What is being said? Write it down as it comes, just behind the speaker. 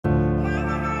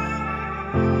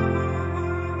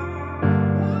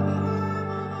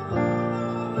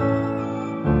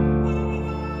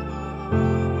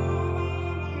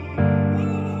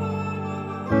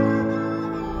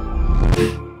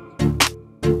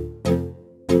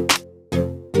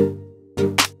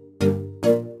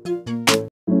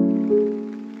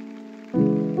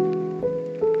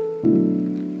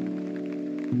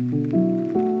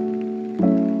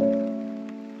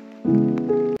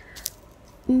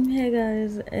Hey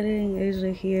guys, editing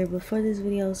Asia here. Before this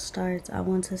video starts, I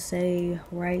want to say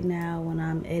right now when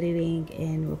I'm editing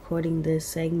and recording this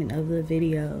segment of the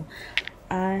video,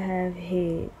 I have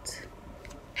hit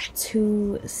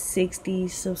 260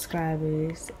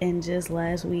 subscribers, and just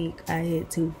last week I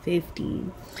hit 250.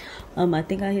 I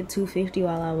think I hit 250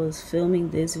 while I was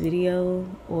filming this video,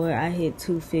 or I hit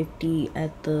 250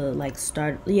 at the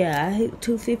start. Yeah, I hit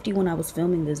 250 when I was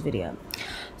filming this video.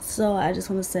 So I just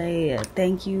want to say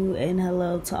thank you and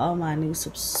hello to all my new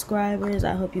subscribers.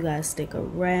 I hope you guys stick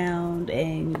around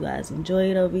and you guys enjoy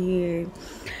it over here.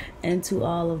 And to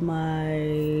all of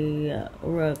my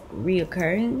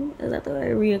reoccurring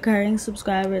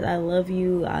subscribers, I love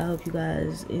you. I hope you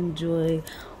guys enjoy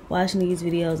watching these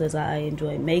videos as I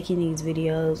enjoy making these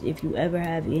videos. If you ever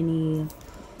have any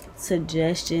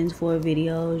suggestions for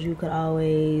videos, you could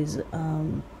always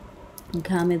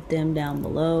comment them down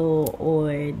below or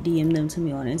DM them to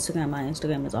me on Instagram. My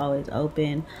Instagram is always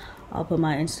open. I'll put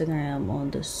my Instagram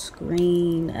on the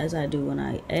screen as I do when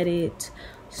I edit.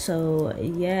 So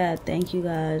yeah, thank you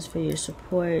guys for your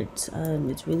support.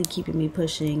 It's really keeping me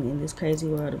pushing in this crazy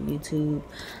world of YouTube.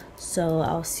 So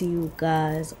I'll see you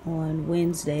guys on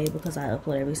Wednesday, because I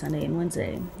upload every Sunday and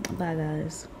Wednesday. Bye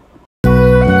guys.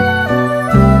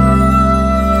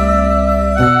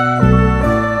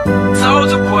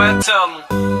 Soldier boy, tell me.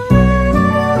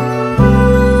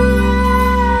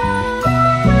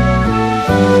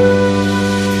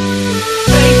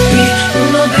 Baby, you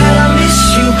know that I miss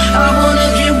you. I wanna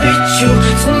get with you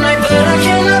tonight, but I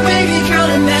cannot, baby girl,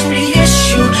 and that's the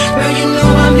issue. Girl, you know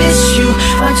I miss you.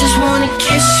 I just wanna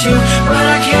kiss you, but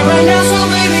I can't right now, so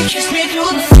baby, kiss me through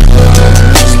the phone.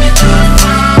 Kiss me through the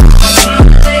phone.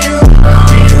 Later on.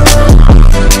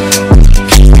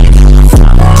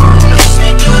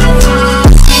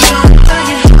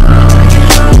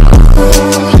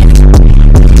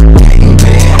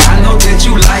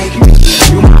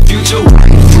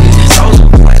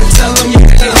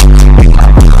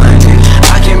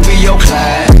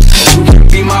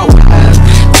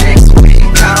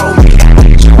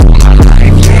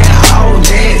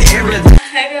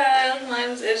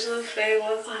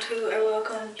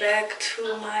 Welcome back to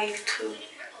my YouTube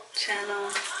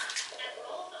channel.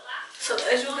 So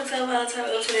as you can tell by the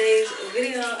title of today's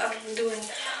video, I'm doing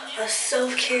a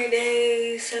self-care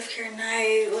day, self-care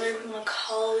night, whatever you want to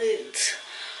call it.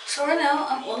 So right now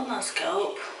I'm on my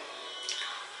scalp.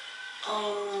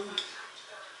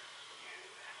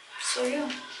 So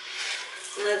yeah,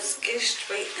 let's get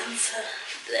straight into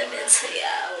the video.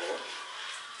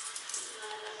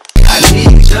 I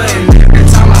need you, and every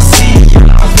time I see you, I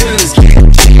feel this game.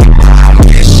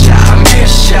 I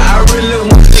miss you, I really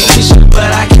want to kiss you,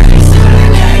 but I can't.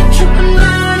 You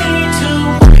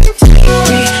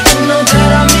know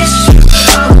that I miss you.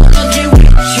 I wanna get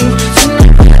with you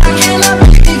tonight. I cannot,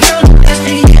 baby girl, that's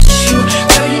the issue.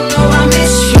 Girl, you know I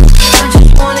miss you. I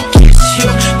just wanna kiss you,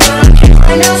 but I can't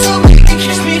right now, so baby,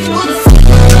 kiss me through the phone.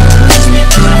 Kiss me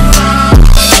through the phone.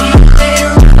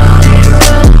 Later on.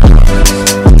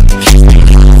 Kiss me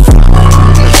through the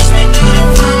phone. Kiss me through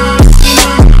the phone.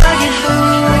 I get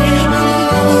home.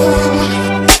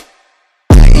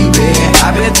 Baby,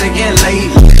 I've been thinking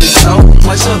lately so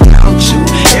much about you.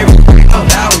 Everything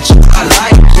about you I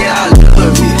like, yeah, I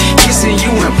love it. Kissing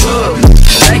you in public,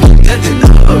 like nothing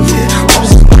of it. Want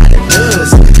somebody that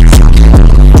does it.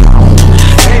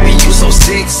 Baby, you so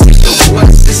sexy, your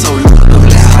voice is so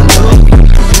lovely. I love your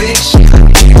complexion.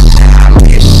 I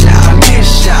miss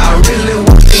you, I really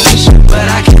want to kiss you, but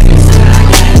I can't.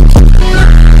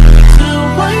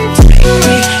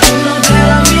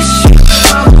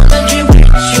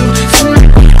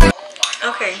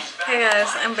 Okay, hey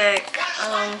guys, I'm back.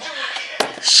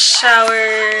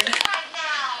 Showered,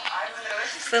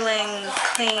 feeling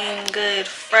clean, good,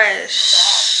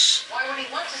 fresh.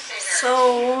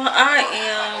 So I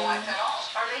am.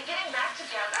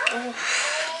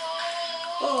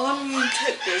 Oh, let me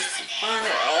take this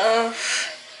bonnet off.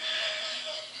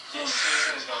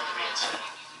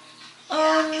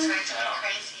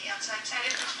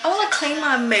 I want to clean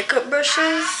my makeup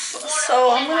brushes,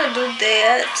 so I'm gonna do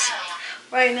that.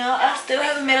 Right now, I still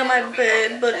haven't made up my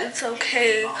bed, but it's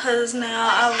okay because now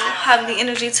I have the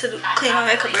energy to clean my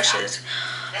makeup brushes.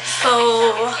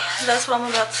 So that's what I'm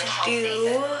about to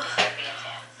do,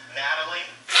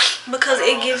 because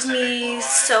it gives me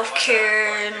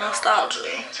self-care and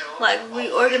nostalgia. Like,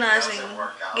 reorganizing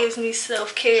gives me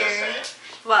self-care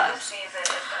vibes.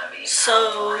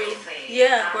 So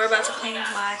yeah, we're about to clean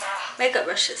my makeup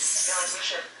brushes.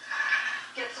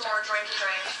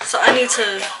 So I need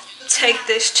to take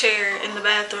this chair in the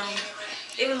bathroom,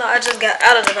 even though I just got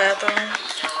out of the bathroom.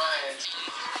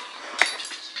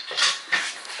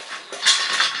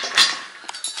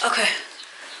 Okay.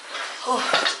 Oh.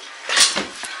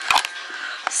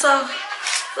 So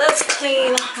let's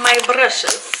clean my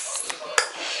brushes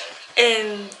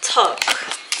and talk.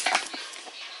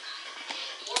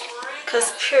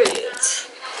 Cause period.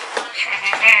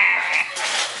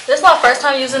 This is my first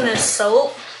time using this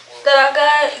soap that I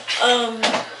got.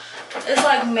 It's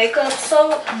like makeup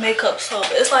soap.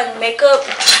 It's like makeup.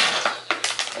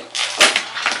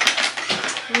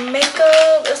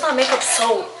 It's not makeup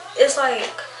soap. It's like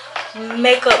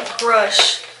makeup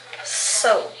brush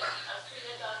soap.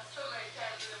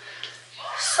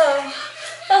 So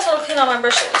that's what I'm cleaning out my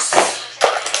brushes.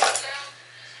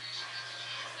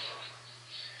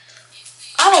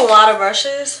 I have a lot of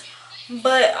brushes,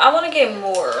 but I want to get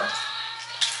more.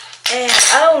 And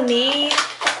I don't need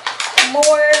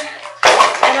more.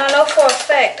 And I know for a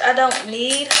fact I don't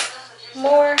need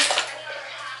more.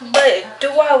 But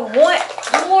do I want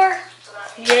more?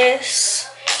 Yes.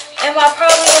 Am I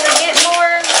probably going to get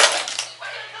more?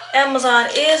 Amazon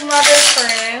is my best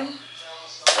friend.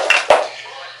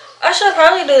 I should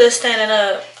probably do this standing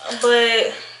up,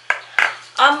 but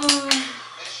I'm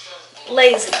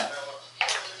lazy.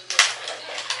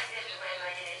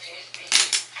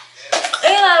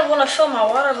 And I want to fill my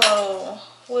water bottle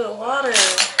with water.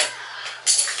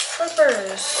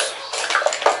 Flippers.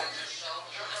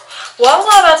 Well, I was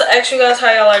not about to ask you guys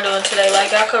how y'all are doing today.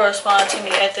 Like, y'all could respond to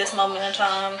me at this moment in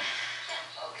time.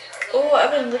 Oh,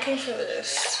 I've been looking for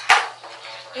this.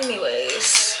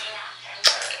 Anyways.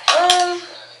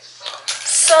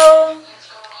 So,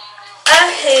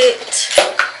 I hit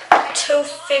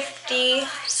 250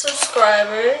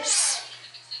 subscribers.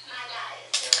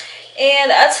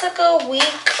 And I took a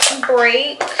week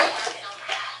break.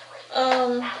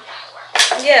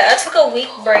 Yeah, I took a week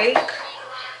break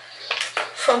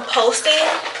from posting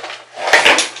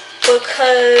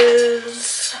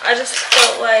because I just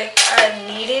felt like I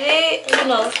needed it, you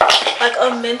know, like a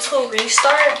mental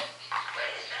restart.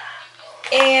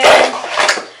 And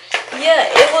yeah,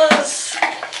 it was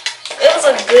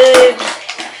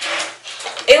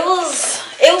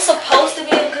supposed to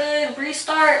be a good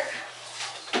restart.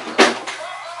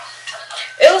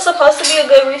 It was supposed to be a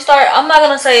good restart. I'm not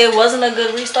gonna say it wasn't a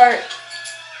good restart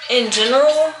in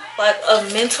general, like a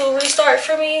mental restart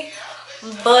for me,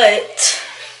 but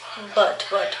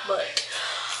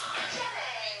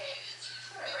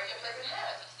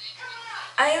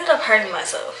I ended up hurting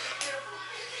myself.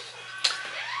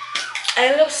 I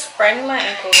ended up spraining my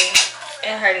ankle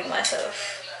and hurting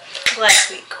myself last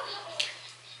week.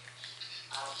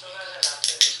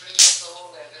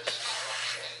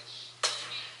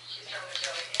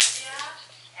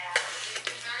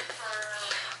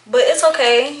 But it's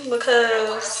okay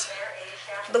because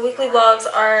the weekly vlogs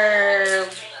are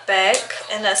back,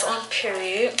 and that's on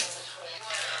period.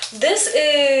 This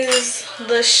is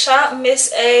the Shop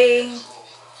Miss A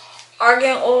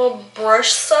Argan Oil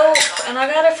Brush Soap, and I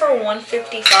got it for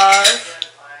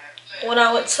 $1.55 when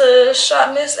I went to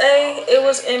Shop Miss A. It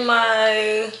was in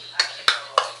my,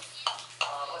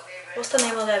 what's the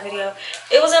name of that video?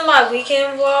 It was in my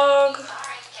weekend vlog.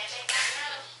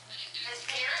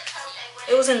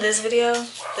 It was in this video.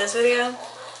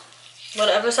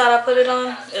 Whatever side I put it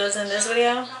on, it was in this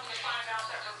video.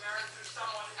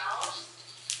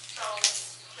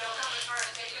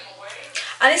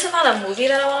 I need to find a movie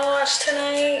that I want to watch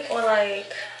tonight, or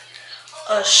like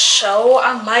a show.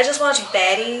 I might just watch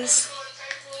Baddies.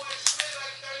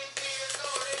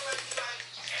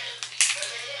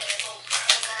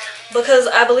 Because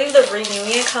I believe the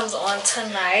reunion comes on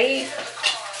tonight.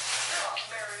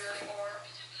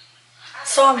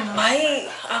 So I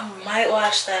might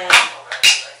watch that.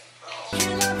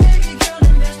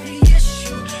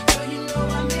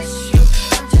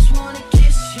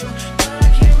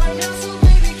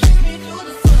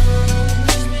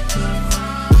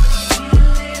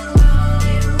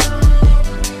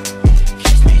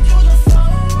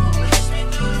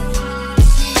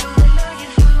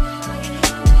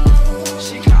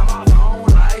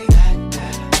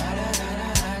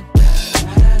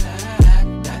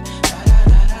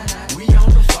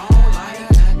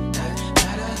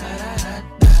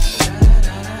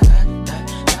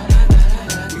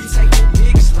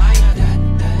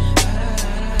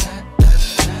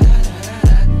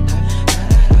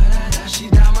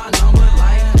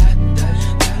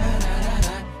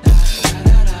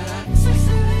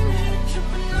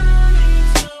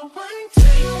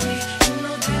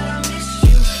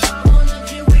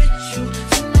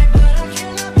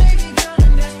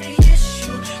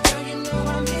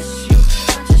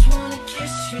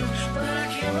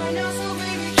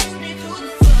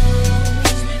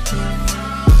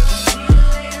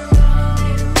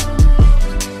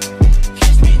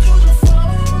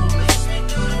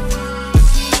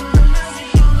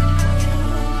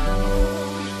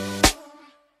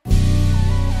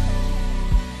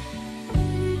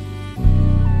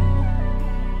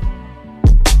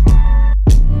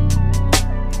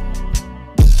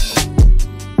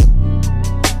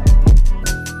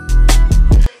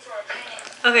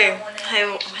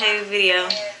 Hey video.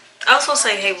 I was supposed to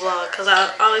say hey vlog because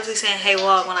I always be saying hey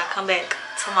vlog when I come back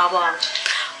to my vlog.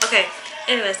 Okay,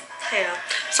 anyways, hey y'all.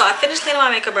 So I finished cleaning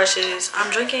my makeup brushes.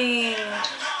 I'm drinking,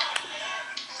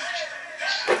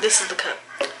 this is the cup.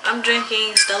 I'm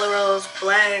drinking Stella Rose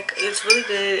Black. It's really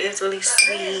good. It's really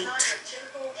sweet.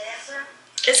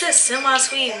 It says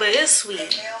semi-sweet, but it's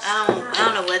sweet. I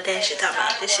don't know what that shit talking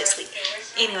about. This shit's sweet.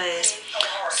 Anyways,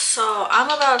 so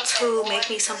I'm about to make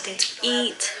me something to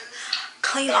eat.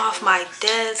 Clean off my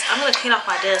desk. I'm gonna clean off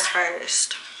my desk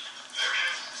first.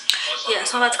 Yeah,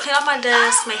 so I'm about to clean off my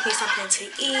desk, make me something to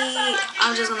eat.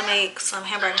 I'm just gonna make some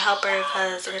hamburger helper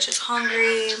because the bitch is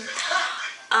hungry.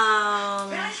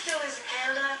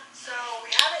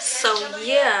 So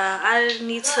yeah, I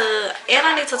need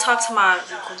to talk to my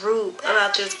group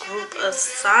about this group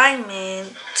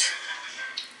assignment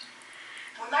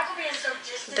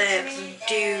that's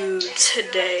due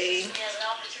today.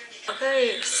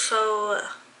 Okay, so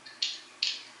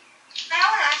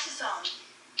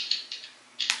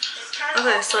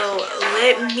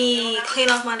let me clean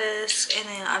off my desk and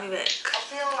then I'll be back.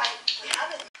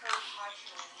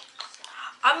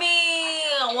 I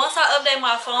mean, once I update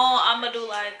my phone, I'm gonna do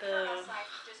like a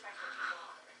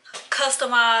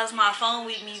customize my phone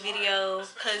with me video,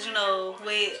 cause you know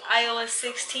with iOS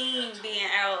 16 being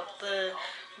out, the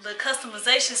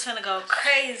customization's finna go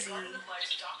crazy.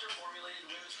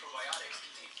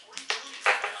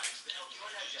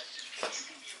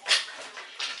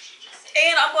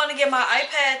 And I'm going to get my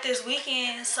iPad this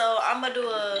weekend, so I'm gonna do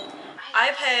a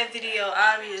iPad video.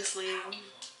 Obviously,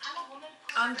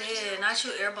 I'm dead. Not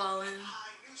you airballing.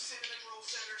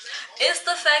 It's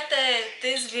the fact that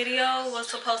this video was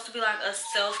supposed to be like a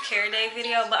self-care day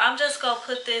video, but I'm just gonna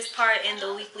put this part in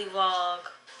the weekly vlog.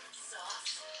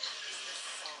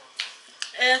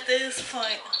 At this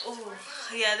point, ooh,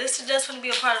 yeah, this is just gonna be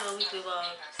a part of the weekly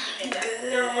vlog.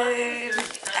 Good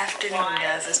afternoon,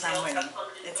 guys. It's not morning.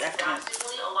 It's afternoon.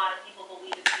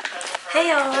 Hey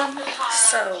y'all.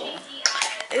 So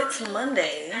it's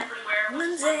Monday, and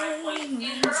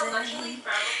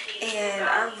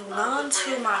I've gone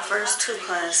to my first 2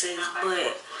 classes,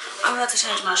 but I'm about to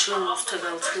change my shoes to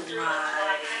go to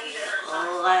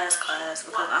my last class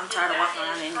because I'm tired of walking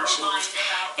around in these shoes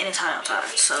and it's hot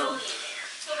outside. So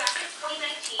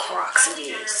Crocs it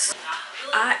is.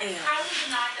 I am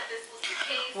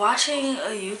watching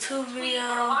a YouTube video.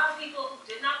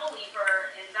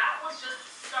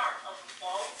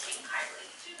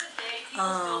 I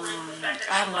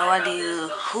have no idea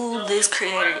who this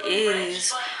creator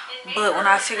is, but when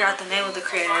I figure out the name of the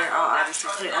creator, I'll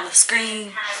obviously put it on the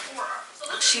screen.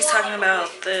 She's talking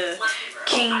about the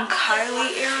King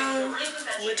Kylie era,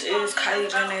 which is Kylie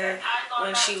Jenner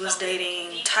when she was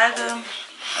dating Tyga.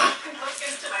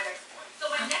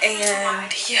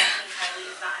 And yeah,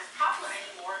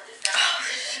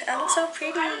 I look so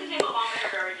pretty.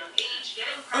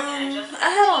 I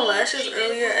had on lashes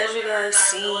earlier, as you guys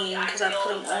seen, because I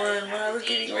put them on when I was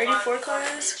getting ready for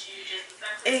class,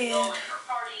 and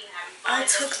I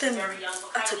took them down.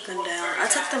 I took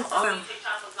them off.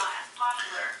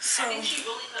 So I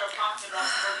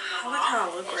like how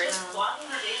I look right now.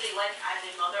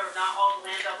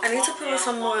 I need to put on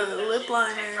some more lip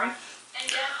liner.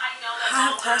 I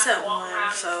have class at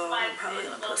 1, so I'm probably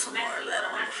gonna put some more of that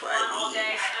on before I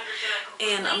leave.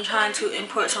 And I'm trying to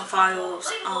import some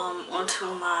files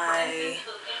onto my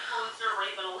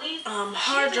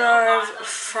hard drive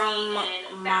from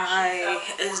my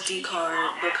SD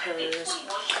card because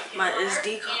my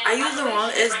SD card, I used the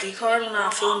wrong SD card when I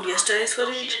filmed yesterday's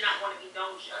footage.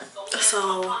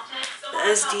 So the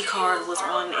SD card was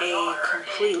on a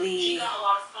completely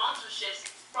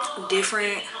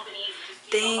different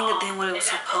thing than what it was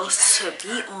supposed to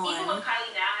be on.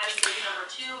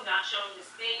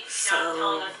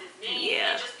 So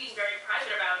yeah,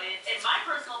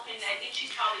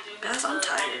 guys, I'm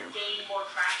tired.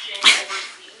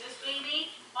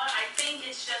 But I think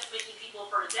it's just making people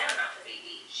forget about the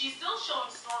baby. She's still showing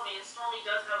Stormy, and Stormy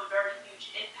does have a very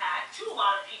huge impact to a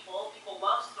lot of people. People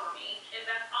love Stormy, and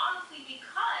that's honestly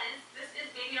because this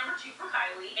is baby number 2 for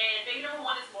Kylie, and baby number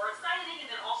 1 is more exciting, and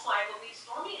then also I believe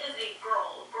Stormy is a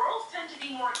girl. Girls tend to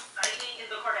be more exciting in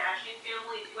the Kardashian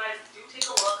family. If you guys do take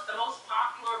a look, the most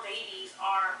popular babies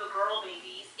are the girl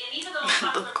babies, and even the most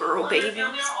popular babies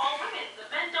are all women. The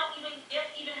men don't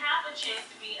even have a chance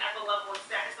to be at the level and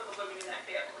status of the women in that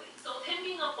family. So with him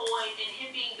being a boy and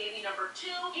him being baby number 2,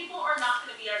 people are not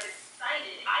going to be as excited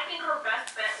excited. I think her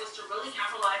best bet was to really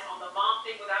capitalize on the mom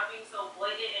thing without being so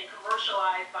blatant and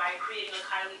commercialized by creating a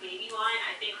Kylie baby line.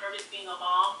 I think her just being a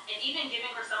mom and even giving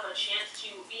herself a chance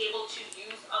to be able to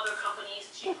use other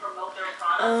companies to promote their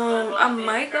products. I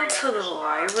might go to the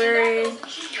library.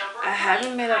 I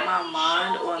haven't made up my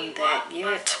mind on that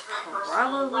yet.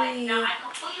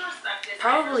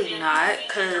 Probably not,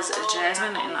 because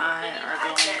Jasmine and I are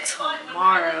going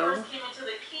tomorrow.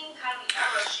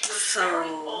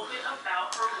 So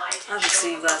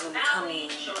obviously you guys will be coming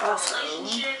also.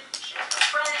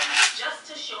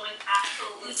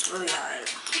 It's really hot.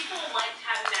 People liked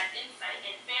having that insight,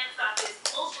 and fans got this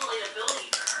close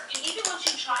relatability to her. And even when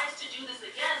she tries to do this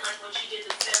again, like when she did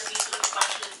the 73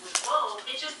 questions with Vogue,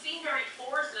 it just seemed very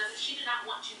forced as if she did not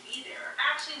want to be there.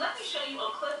 Actually, let me show you a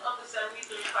clip of the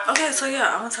 73 questions. Okay, so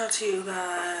yeah, I'm gonna talk to you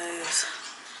guys.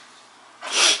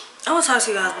 I'm gonna talk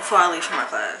to you guys before I leave for my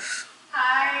class.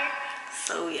 Hi.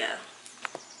 So yeah.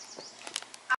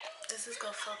 Let's just go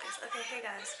focus. Okay, hey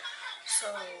guys. So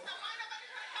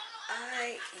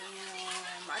I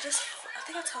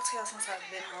think I talked to y'all since I've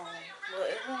been home. Well,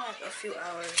 it's been like a few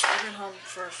hours. I've been home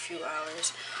for a few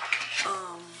hours.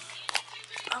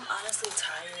 I'm honestly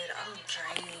tired. I'm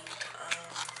drained.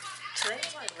 Today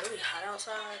is like really hot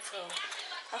outside, so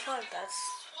I feel like that's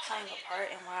playing a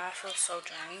part in why I feel so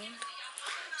drained.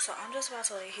 So I'm just about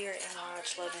to lay here and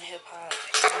watch Love and Hip Hop,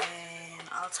 and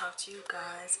I'll talk to you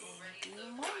guys in the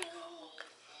morning.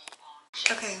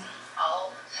 Okay,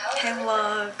 hey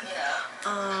vlog.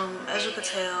 As you can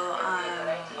tell,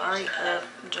 I'm already up,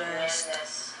 dressed.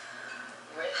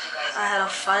 I had a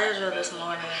fire drill this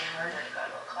morning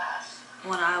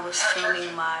when I was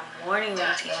filming my morning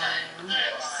routine.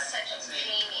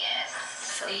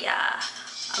 So yeah,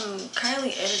 I'm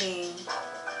currently editing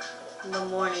the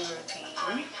morning routine.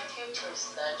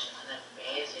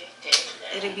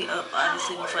 It'll be up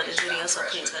obviously before this video, so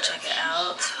please go check it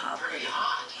out. I'll put it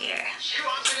here.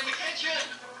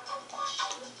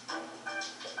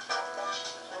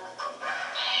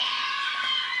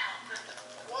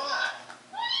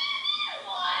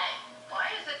 Why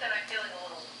is it that I'm feeling a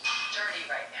little dirty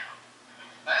right now?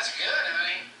 That's good,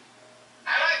 honey.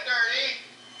 I like dirty.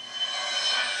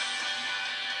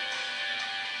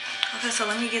 Okay, so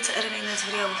let me get to editing this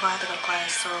video before I have to go to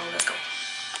class, so let's go.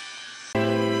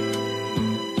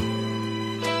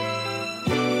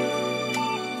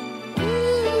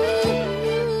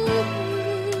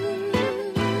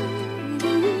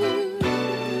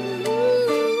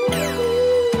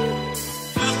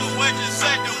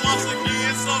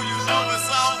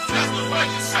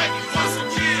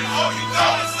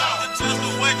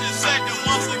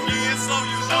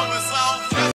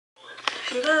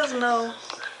 You guys know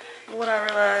what I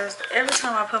realized? Every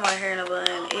time I put my hair in a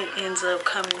bun, it ends up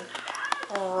coming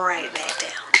right back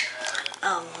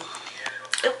down.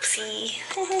 Oopsie.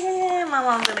 My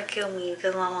mom's gonna kill me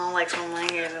because my mom likes when my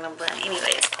hair is in a bun.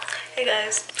 Anyways, hey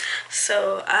guys,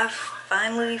 so I've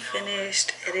finally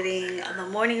finished editing the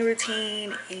morning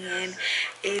routine and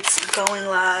it's going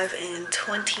live in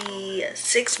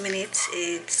 26 minutes.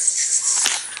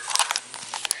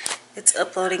 It's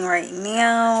uploading right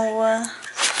now.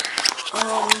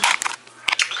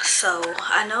 So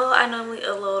I know I normally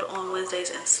upload on Wednesdays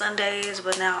and Sundays,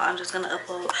 but now I'm just gonna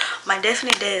upload. My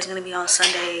definite day is gonna be on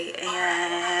Sunday,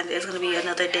 and it's gonna be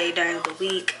another day during the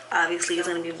week. Obviously it's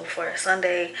gonna be before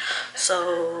Sunday,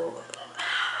 so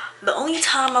the only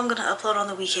time I'm gonna upload on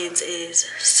the weekends is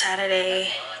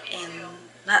Saturday, and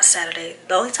not Saturday,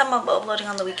 the only time I'm uploading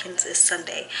on the weekends is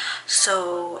Sunday.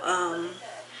 So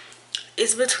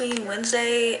it's between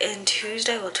Wednesday and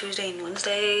Tuesday, well, Tuesday and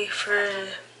Wednesday for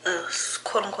a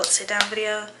quote-unquote sit-down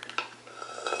video.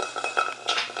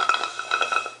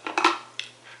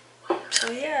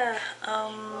 So yeah,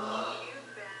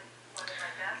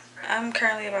 I'm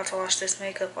currently about to wash this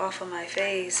makeup off of my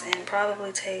face and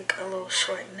probably take a little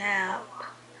short nap.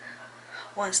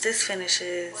 Once this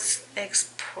finishes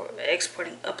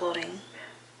uploading,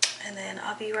 and then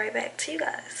I'll be right back to you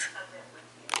guys.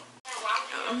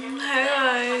 Hey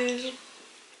guys,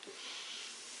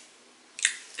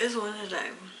 it's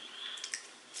Wednesday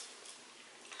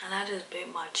and I just bit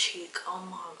my cheek. Oh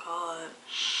my god.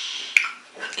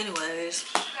 Anyways,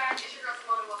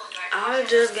 I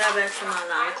just got back from my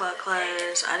 9 o'clock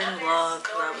class. I didn't vlog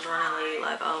because I was running late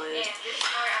like always,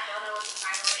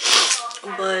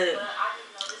 but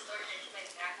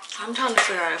I'm trying to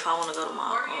figure out if I want to go to my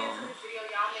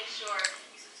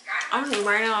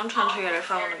right now I'm trying to figure out if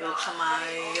I want to go to my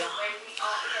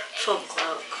 12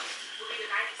 o'clock.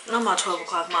 Not my 12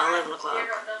 o'clock, my 11 o'clock.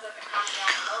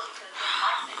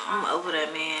 I'm over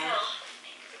that man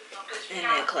in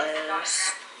that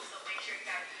class.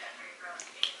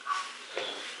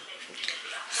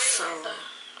 so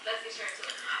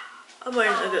I'm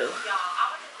ready to go.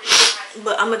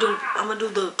 But I'm gonna do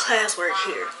the classwork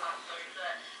here.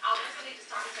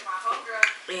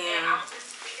 And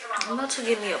I'm about to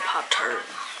get me a Pop-Tart.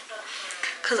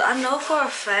 Cause I know for a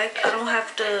fact I don't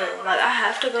have to, like, I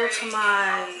have to go to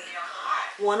my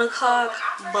 1 o'clock,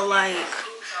 but like,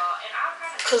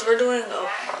 cause we're doing a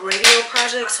radio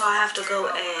project, so I have to go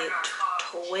at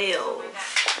 12.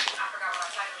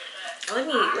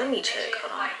 Let me check.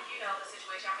 Hold on.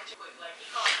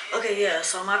 Okay, yeah.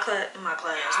 So my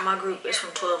group is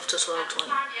from 12 to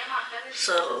 12:20.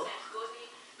 So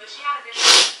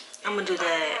I'm gonna do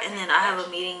that, and then I have a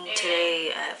meeting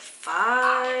today at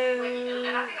 5.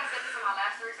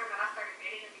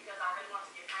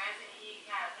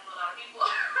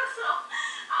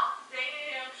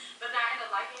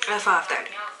 At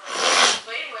 5:30.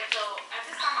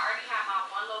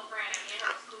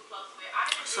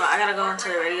 So I gotta go into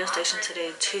the radio station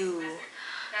today too.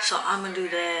 So I'm gonna do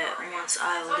that once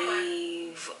I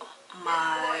leave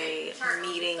my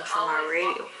meeting for my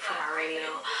radio.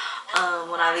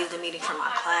 When I leave the meeting from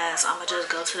my class, I'm gonna just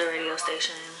go to the radio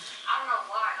station,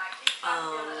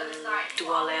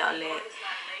 do all that,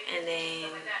 and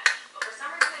then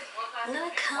I'm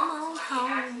gonna come on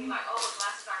home.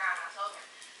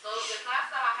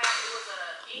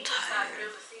 I'm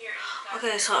tired.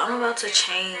 Okay, so I'm about to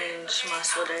change my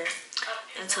sweater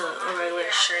into a regular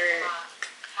shirt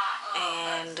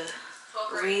and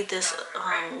read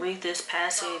this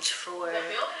passage for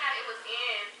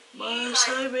my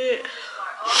assignment,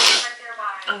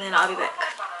 and then I'll be back.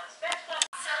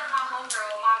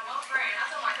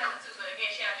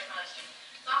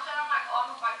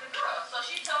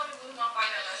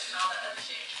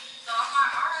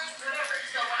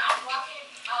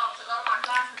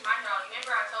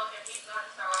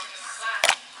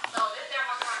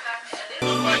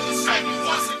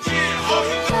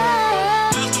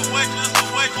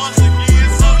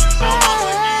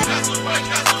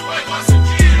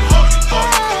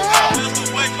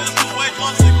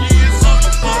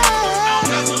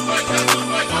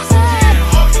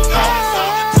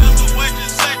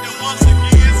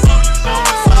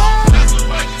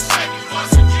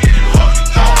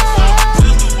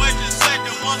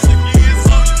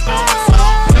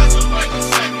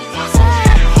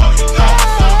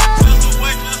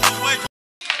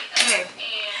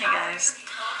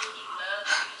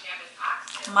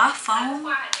 My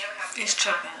phone is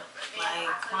tripping.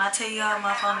 Like, when I tell y'all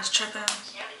my phone is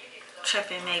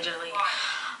tripping majorly.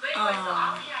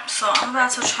 So I'm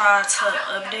about to try to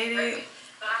update it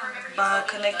by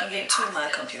connecting it to my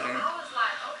computer.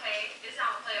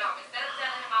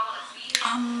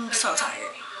 I'm so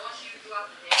tired.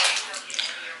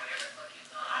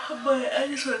 But I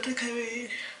just want to come in.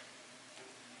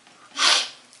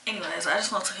 Anyways, I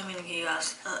just want to come in and give you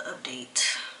guys an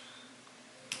update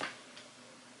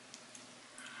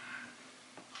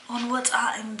on what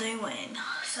I am doing.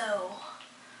 So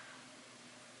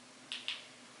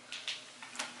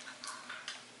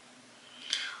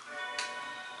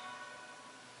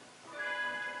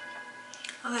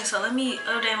okay, so let me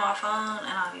update my phone and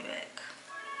I'll be back.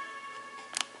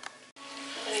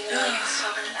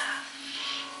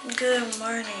 Good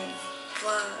morning,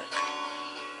 vlog.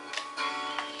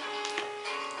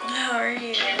 How are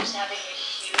you? I'm just having a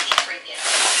huge freak out.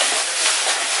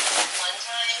 One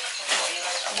time, before you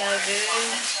guys were born, good.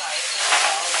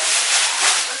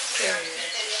 Period.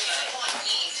 She didn't want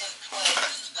me to put,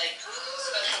 like,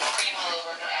 special cream all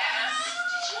over her ass.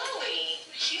 Joey,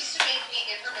 she used to make me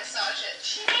give her massages.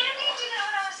 She made me do that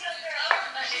when I was younger.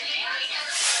 I'm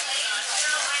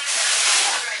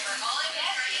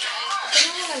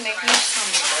gonna make me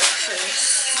some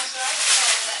breakfast.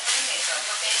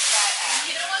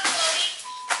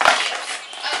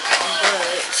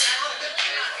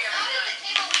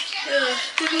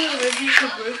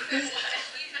 Breakfast.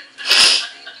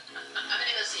 I'm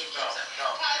gonna go see if she's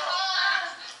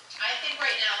I think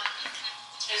right now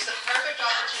is the perfect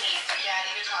opportunity for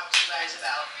Daddy to talk to you guys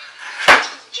about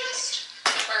just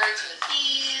the birds and the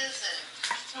bees and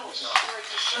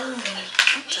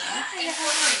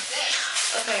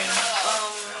Okay,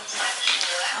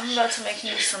 I'm about to make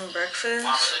me some breakfast.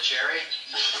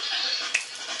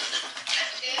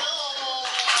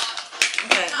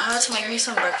 Okay, I'm about to make me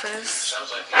some breakfast,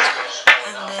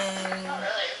 and then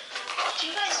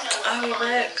I'll be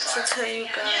back to tell you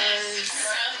guys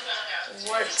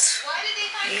what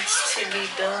needs to be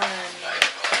done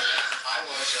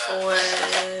for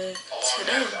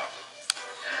today.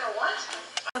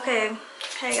 Okay,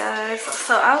 hey guys,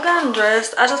 so I've gotten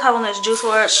dressed. I just have on this Juice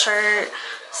WRLD shirt,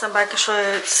 some biker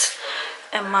shorts,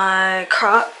 and my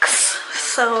Crocs.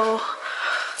 So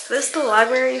this is the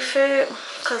library fit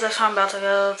because that's why I'm about to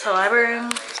go to the library.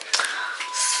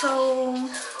 So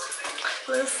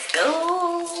let's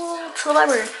go to the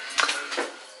library.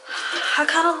 I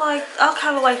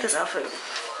kind of like this outfit.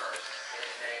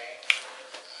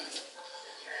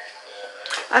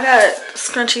 I got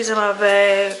scrunchies in my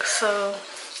bag, so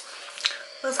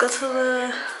let's go to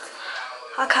the,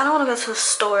 I kind of want to go to the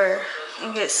store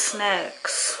and get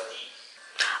snacks.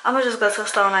 I'm gonna just go to the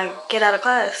store when I get out of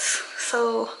class.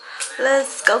 So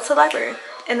let's go to the library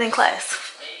and then class.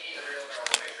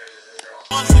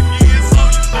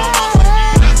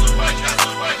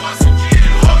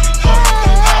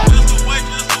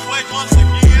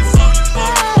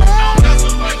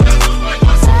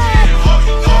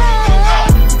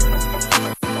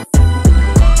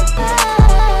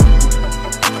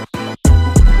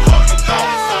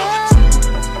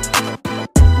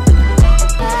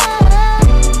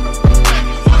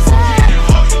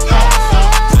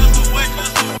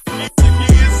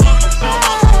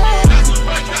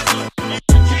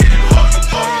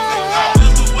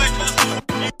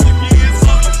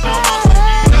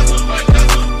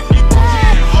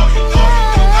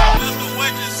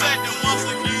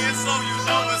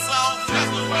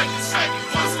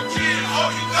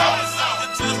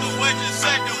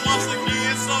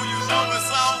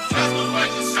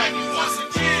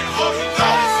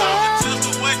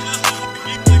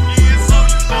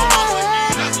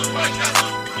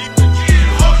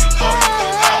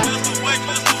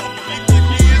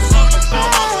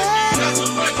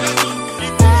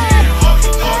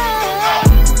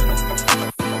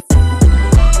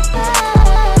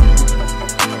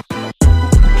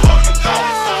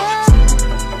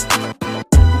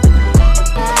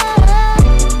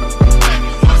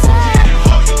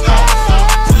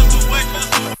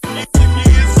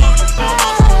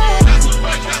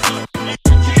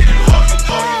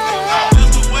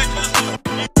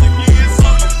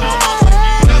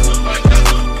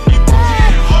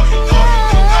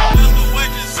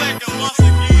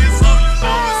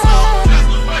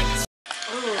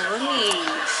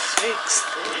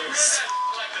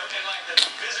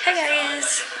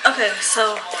 Okay,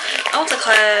 so I went to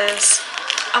class.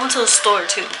 I went to the store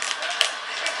too.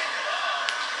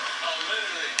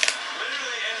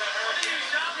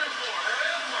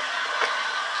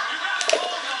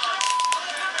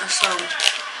 So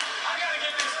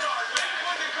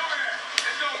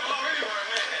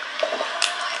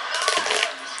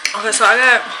okay, so I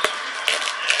got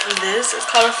this. It's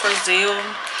called a Brazil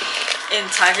in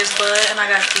tiger's blood, and I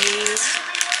got these.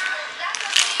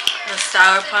 The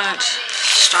Sour Punch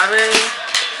strawberry,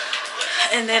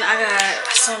 and then I got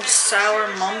some sour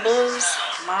mambas.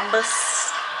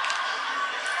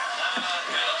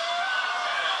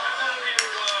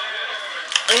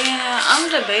 Yeah, I'm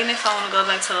debating if I want to go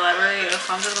back to the library or if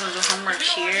I'm just gonna do homework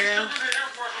here.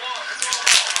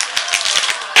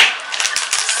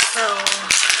 So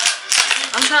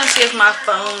I'm trying to see if my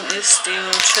phone is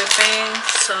still tripping.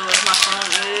 So if my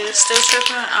phone is still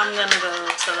tripping, I'm gonna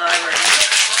go to the library.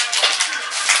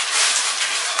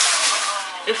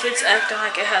 If it's acting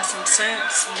like it has some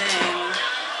sense, then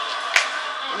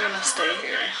I'm gonna stay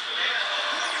here.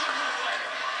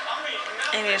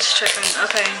 And it's tripping.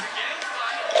 Okay.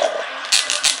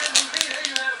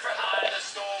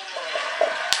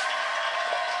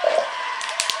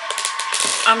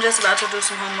 I'm just about to do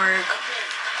some homework.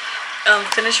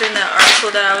 Finish reading that article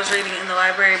that I was reading in the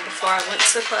library before I went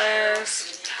to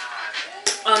class.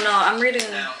 Oh no, I'm reading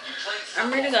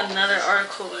another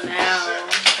article now.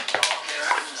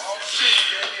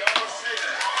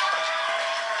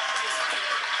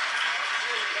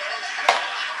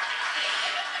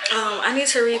 I need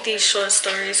to read these short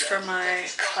stories for my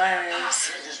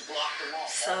class.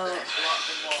 So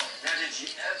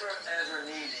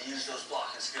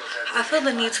I feel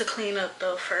the need to clean up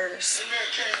though first.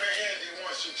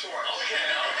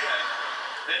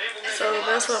 So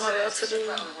that's what I'm about to do.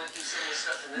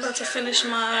 I'm about to finish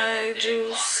my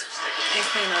juice and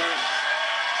clean up.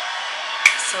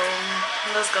 So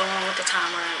let's go on with the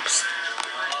time lapse.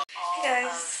 Hey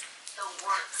guys.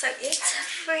 So it's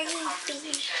Friday.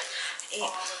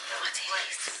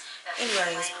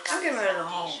 Anyways, I'm getting ready to go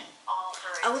home.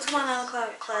 I went to my 9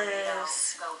 o'clock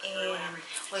class and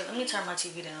wait, let me turn my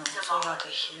TV down so y'all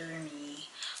can hear me.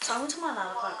 So I went to my 9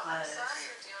 o'clock class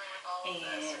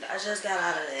and I just got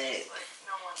out of that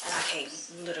and I came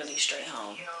literally straight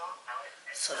home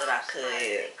so that I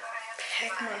could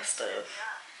pack my stuff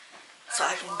so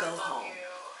I can go home.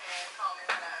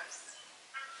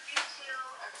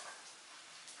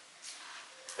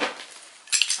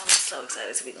 I'm so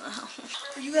excited to be going home.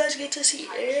 You guys get to see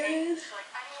Aaron.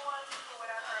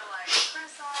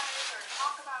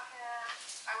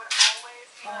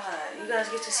 guys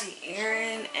get to see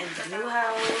Aaron and the new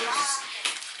house.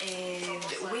 And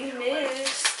we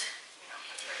missed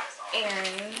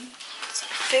Aaron's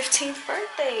 15th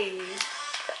birthday.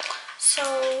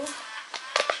 So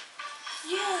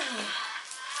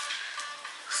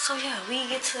yeah, we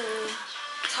get to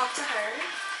talk to her.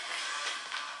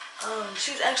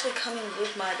 She's actually coming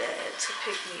with my dad to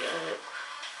pick me up.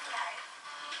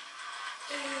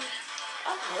 And I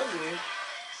love you.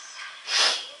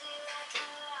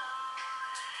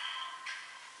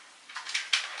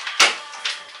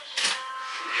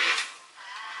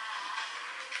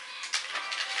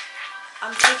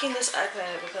 I'm taking this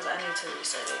iPad because I need to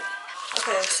reset it.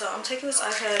 Okay, so I'm taking this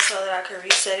iPad so that I can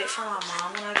reset it for my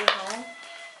mom when I get home.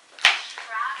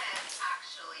 Travis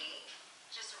actually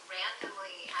just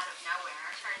randomly out of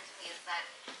nowhere turned to me and said,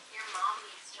 your mom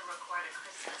needs to record a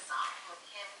Christmas song with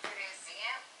him producing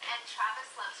it. And Travis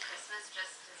loves Christmas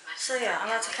just as much. So yeah, I'm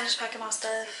about to finish packing my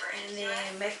stuff and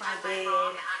then make my bed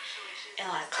and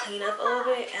like clean up a little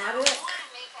bit, and I'll be back.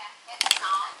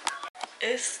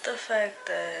 It's the fact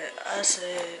that I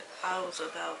said I was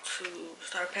about to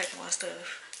start packing my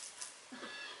stuff,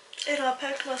 and I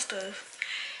packed my stuff,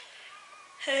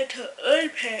 had to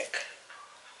unpack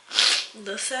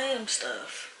the same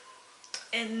stuff,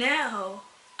 and now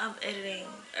I'm editing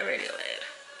a radio ad.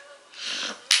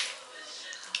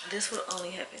 This would only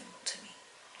happen to me.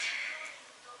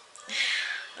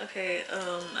 Okay,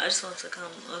 I just wanted to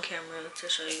come on camera to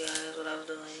show you guys what I was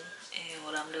doing, and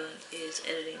what I'm doing is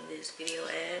editing this video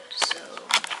ad.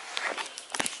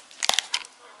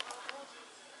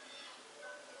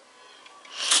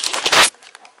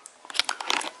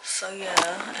 So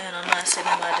yeah, and I'm not sitting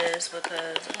at my desk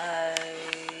because I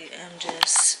am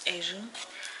just Asian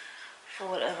for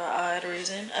whatever odd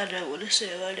reason. I don't want to sit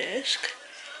at my desk.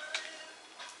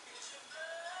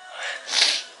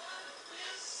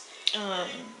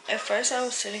 At first I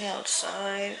was sitting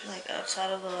outside, like outside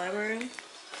of the library,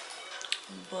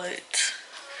 but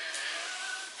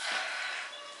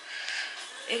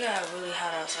it got really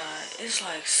hot outside. It's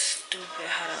like stupid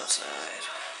hot outside.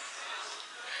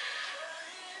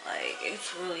 Like,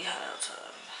 it's really hot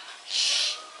outside.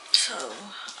 So,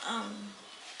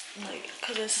 like,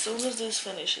 cause as soon as this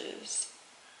finishes,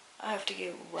 I have to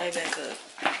get right back up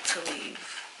to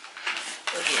leave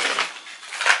again.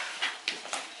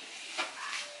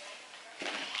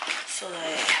 So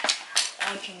that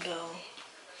I can go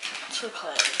to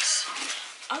class.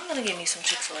 I'm gonna get me some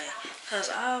Chick-fil-A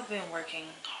because I've been working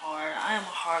hard. I am a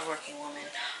hard-working woman.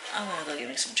 I'm gonna go get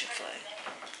me some Chick-fil-A.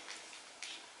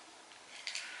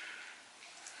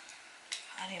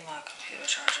 I need my computer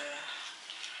charger.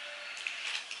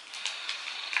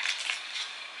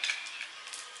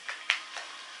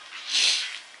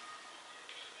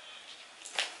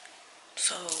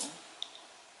 So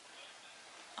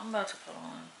I'm about to put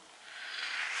on.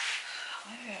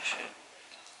 Maybe I should.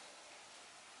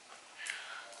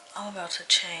 I'm about to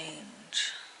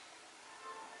change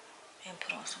and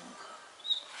put on some new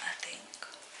clothes, I think.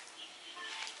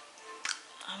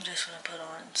 I'm just gonna put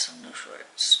on some new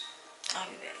shorts. I'll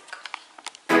be back.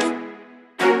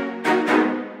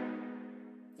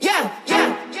 Yeah,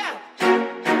 yeah, yeah.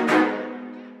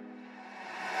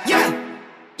 Yeah,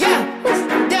 yeah,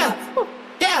 yeah,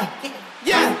 yeah,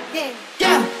 yeah,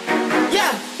 yeah,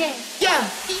 yeah, yeah.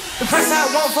 The price I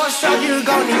want for a show, you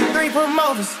gon' need 3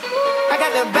 promoters. I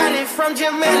got the body from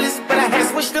Jim Ellis, but I had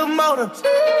switched the motor.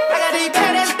 I got these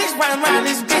badass bitch running around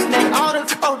this bitch, named all the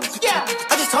photos. Yeah,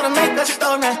 I just told her make a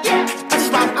store now. Yeah, I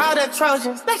just bought all the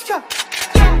Trojans. Let's go.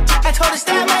 Yeah, I told her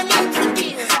stab my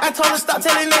knee. I told her stop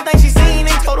telling everything she seen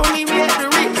and told her meet me at the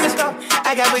Ritz. Let's go.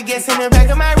 I got baguettes in the back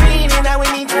of my ring and I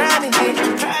went in trying to hit.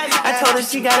 I told her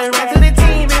she got to run to the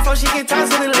team before she can talk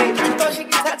to the league. Before she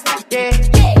can talk to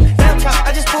the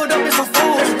I just pulled up in some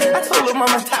fools. I told her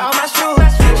mama tie all my shoes.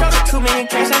 Showed her 2 million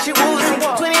cash, now she woozing.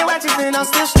 20 watches and I'm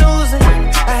still snoozing.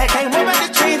 I had came up out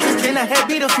the trenches, then I had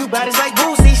beat a few bodies like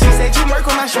Boosie. She said you Merc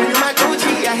on my show, you my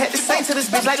Gucci. I had to sing to this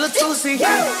bitch like Latusi.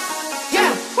 Yeah,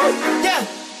 yeah, yeah,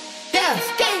 yeah,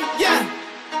 yeah,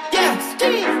 yeah,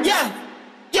 yeah,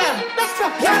 yeah. Let's go.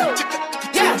 Yeah,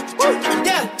 yeah,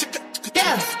 yeah,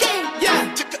 yeah,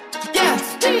 yeah,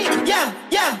 yeah,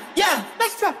 yeah, yeah.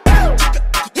 Let's go.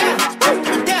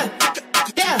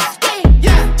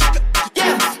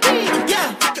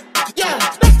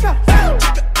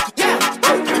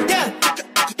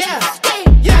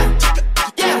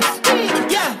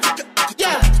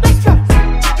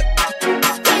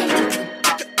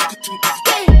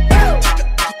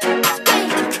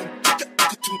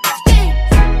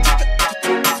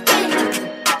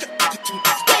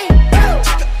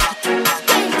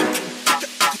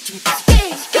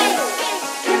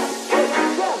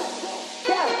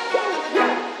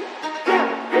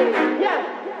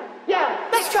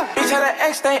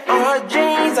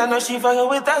 I know she fucking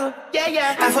with other. Yeah,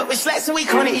 yeah. I fuck with slacks and we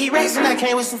gonna eat rats, and I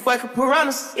came with some fucking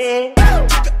piranhas. Yeah. Yeah,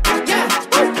 yeah,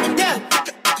 yeah,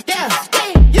 yeah,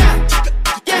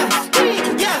 yeah,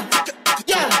 yeah,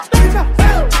 yeah.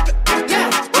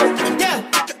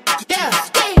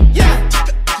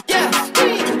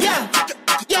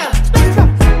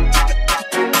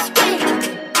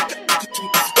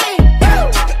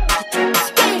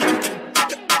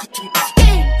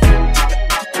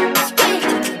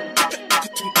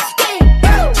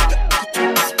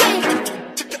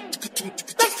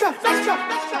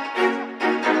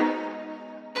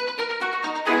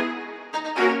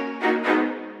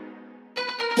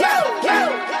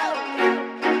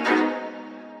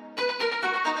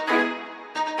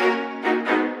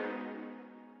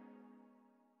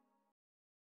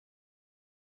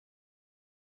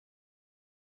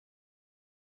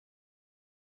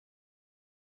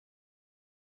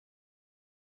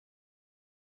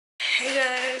 Hey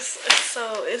guys,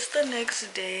 so it's the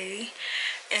next day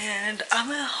and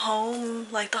I'm at home.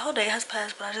 Like the whole day has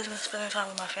passed, but I just been spending time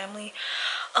with my family.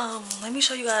 Let me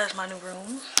show you guys my new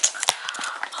room.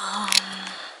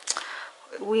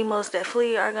 We most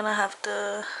definitely are gonna have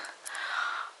to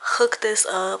hook this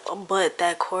up, but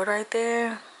that cord right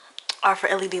there are for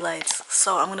LED lights.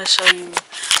 So I'm gonna show you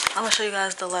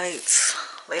guys the lights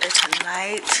later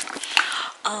tonight.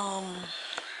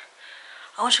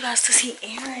 I want you guys to see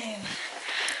Aaron.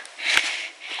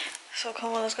 So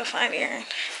come on, let's go find Aaron.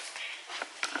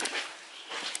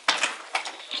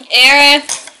 Aaron.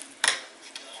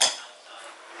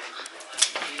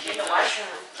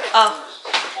 Oh.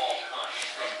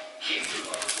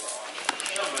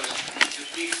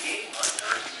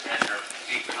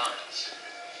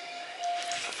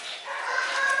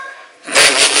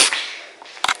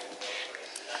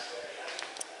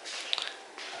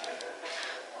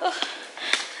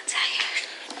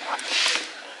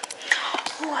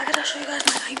 Oh, I gotta show you guys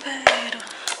my iPad.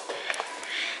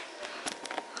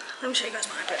 Let me show you guys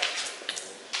my iPad.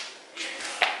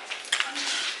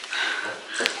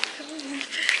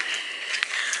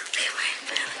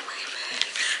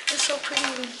 It's so pretty. I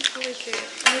like it.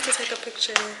 I need to take a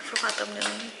picture for my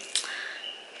thumbnail.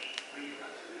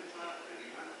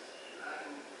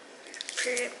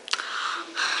 Period.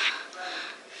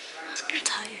 I'm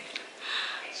tired.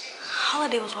 All I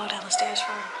did was walk down the stairs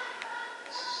for her.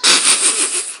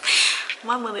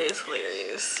 My mother is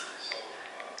hilarious.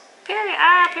 Period,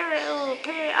 period, ooh,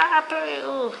 period, period,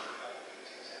 ooh.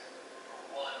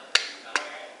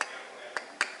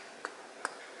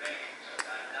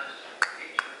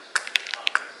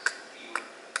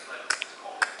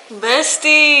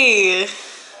 Bestie!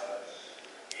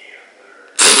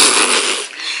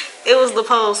 It was the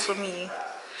post for me.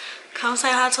 Come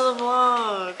say hi to the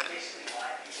vlog.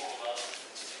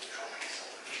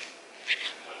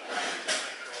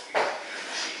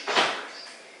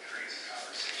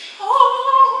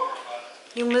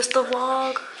 You missed the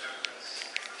vlog?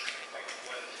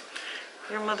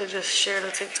 Your mother just shared a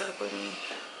TikTok with me.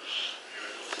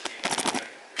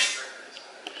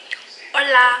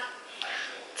 Hola.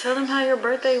 Tell them how your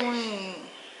birthday went.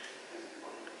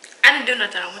 I didn't do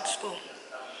nothing. I went to school.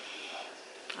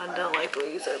 I don't like the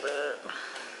way you said that.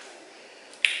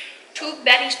 Two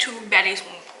baddies,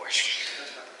 one Porsche.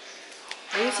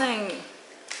 Are you saying?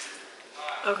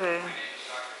 Okay.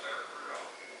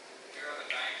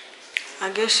 I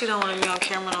guess she don't want to be on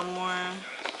camera no more.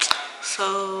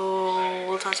 So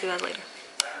we'll talk to you guys later.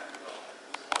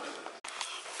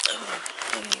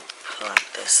 Let me pull out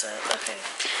this up. Okay.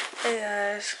 Hey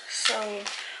guys. So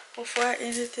before I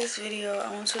ended this video, I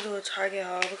want to do a Target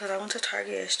haul because I went to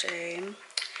Target yesterday.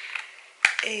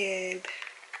 And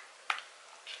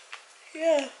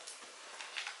yeah.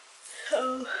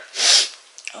 So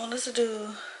I wanted to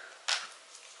do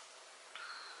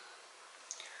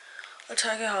a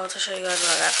Target haul to show you guys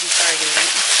what I got from Target.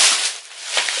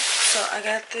 So I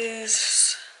got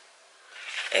this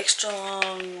extra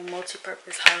long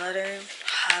multi-purpose highlighter.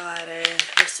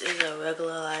 This is a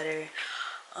regular lighter.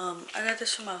 I got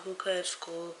this from my hookah at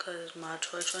school because my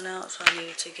torch went out, so I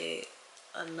needed to get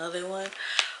another one.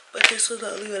 But this was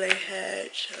the only one I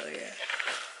had, so yeah.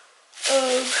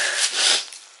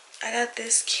 I got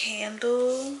this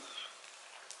candle.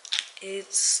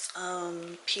 It's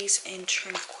Peace and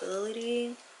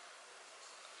Tranquility.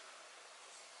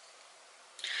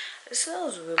 It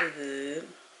smells really good.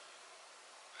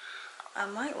 I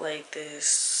might like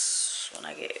this when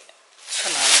I get to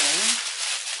my room.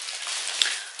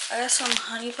 I got some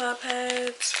honey pot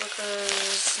pads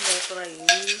because that's what I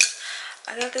use.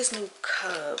 I got this new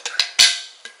cup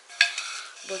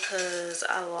because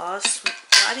I lost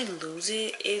I didn't lose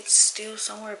it. It's still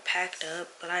somewhere packed up,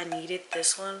 but I needed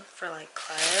this one for like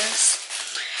class.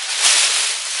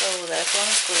 So that's what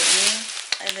it's with me.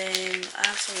 And then I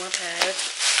have some more pads.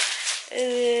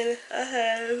 And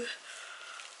then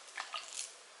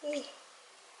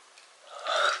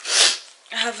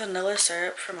I have vanilla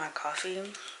syrup for my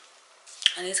coffee.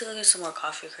 I need to go get some more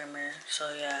coffee creamer.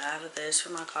 So yeah, I have this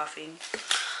for my coffee.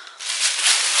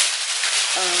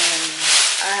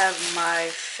 I have my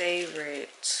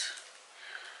favorite.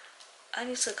 I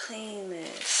need to clean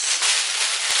this.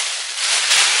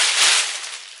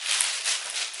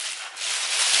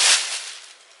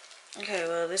 Okay,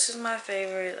 well, this is my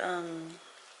favorite,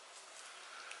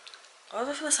 I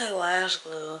was gonna say lash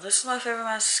glue. This is my favorite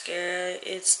mascara.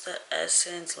 It's the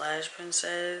Essence Lash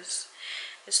Princess.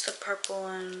 It's the purple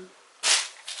one.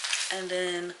 And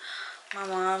then my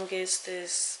mom gets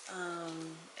this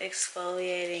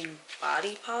exfoliating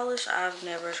body polish. I've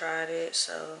never tried it,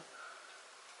 so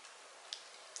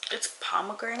it's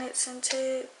pomegranate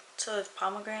scented. So it's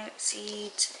pomegranate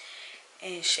seeds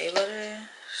and shea butter.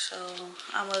 So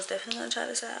I'm most definitely gonna try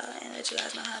this out and let you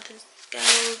guys know how this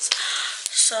goes.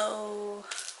 So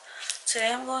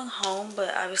today I'm going home,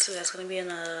 but obviously that's gonna be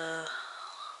in a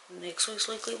next week's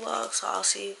weekly vlog. So I'll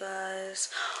see you guys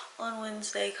on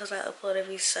Wednesday because I upload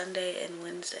every Sunday and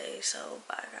Wednesday. So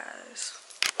bye guys.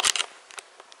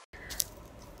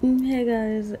 Hey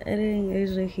guys, editing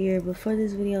Asia here. Before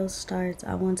this video starts,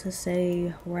 I want to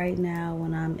say right now,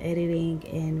 when I'm editing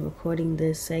and recording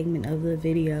this segment of the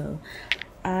video,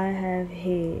 I have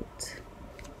hit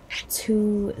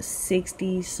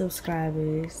 260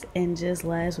 subscribers, and just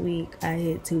last week I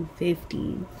hit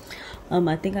 250.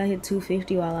 I think I hit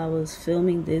 250 while I was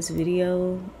filming this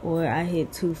video, or I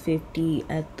hit 250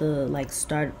 at the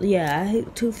start. Yeah, I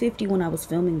hit 250 when I was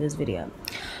filming this video.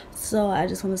 So I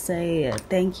just want to say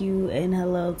thank you and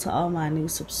hello to all my new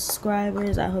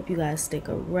subscribers. I hope you guys stick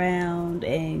around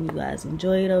and you guys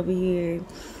enjoy it over here.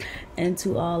 And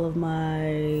to all of my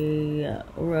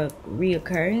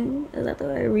reoccurring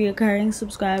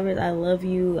subscribers, I love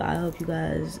you. I hope you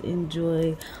guys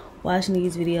enjoy watching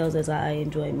these videos as I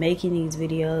enjoy making these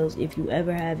videos. If you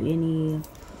ever have any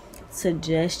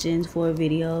suggestions for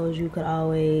videos, you could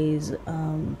always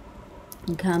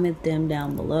comment them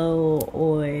down below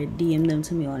or DM them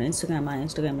to me on Instagram. My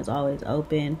Instagram is always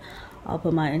open. I'll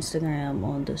put my Instagram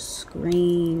on the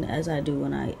screen as I do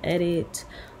when I edit.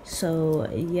 So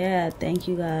yeah, thank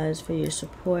you guys for your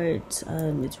support.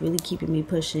 It's really keeping me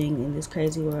pushing in this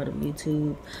crazy world of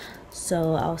YouTube.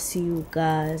 So I'll see you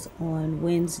guys on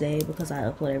Wednesday because I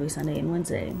upload every Sunday and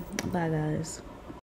Wednesday. Bye guys.